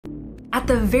At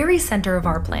the very center of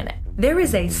our planet, there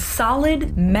is a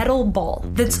solid metal ball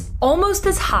that's almost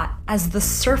as hot as the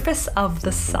surface of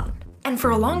the sun. And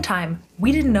for a long time,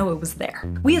 we didn't know it was there.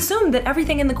 We assumed that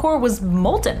everything in the core was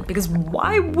molten, because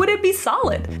why would it be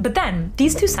solid? But then,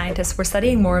 these two scientists were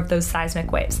studying more of those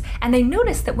seismic waves, and they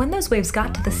noticed that when those waves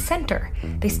got to the center,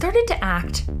 they started to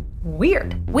act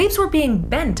weird. Waves were being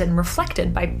bent and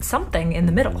reflected by something in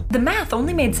the middle. The math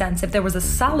only made sense if there was a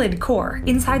solid core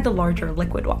inside the larger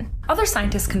liquid one. Other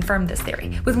scientists confirmed this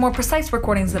theory, with more precise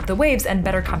recordings of the waves and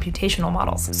better computational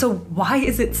models. So why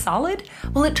is it solid?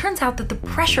 Well, it turns out that the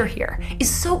pressure here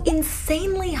is so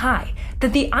insanely high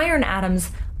that the iron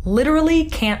atoms literally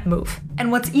can't move.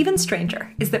 And what's even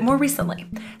stranger is that more recently,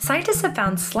 scientists have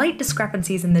found slight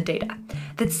discrepancies in the data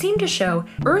that seem to show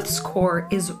Earth's core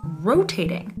is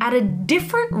rotating at a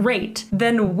different rate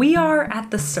than we are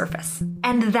at the surface.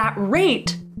 And that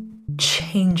rate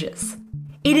changes.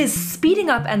 It is speeding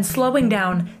up and slowing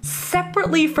down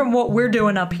separately from what we're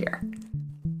doing up here.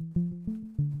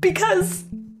 Because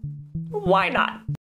why not?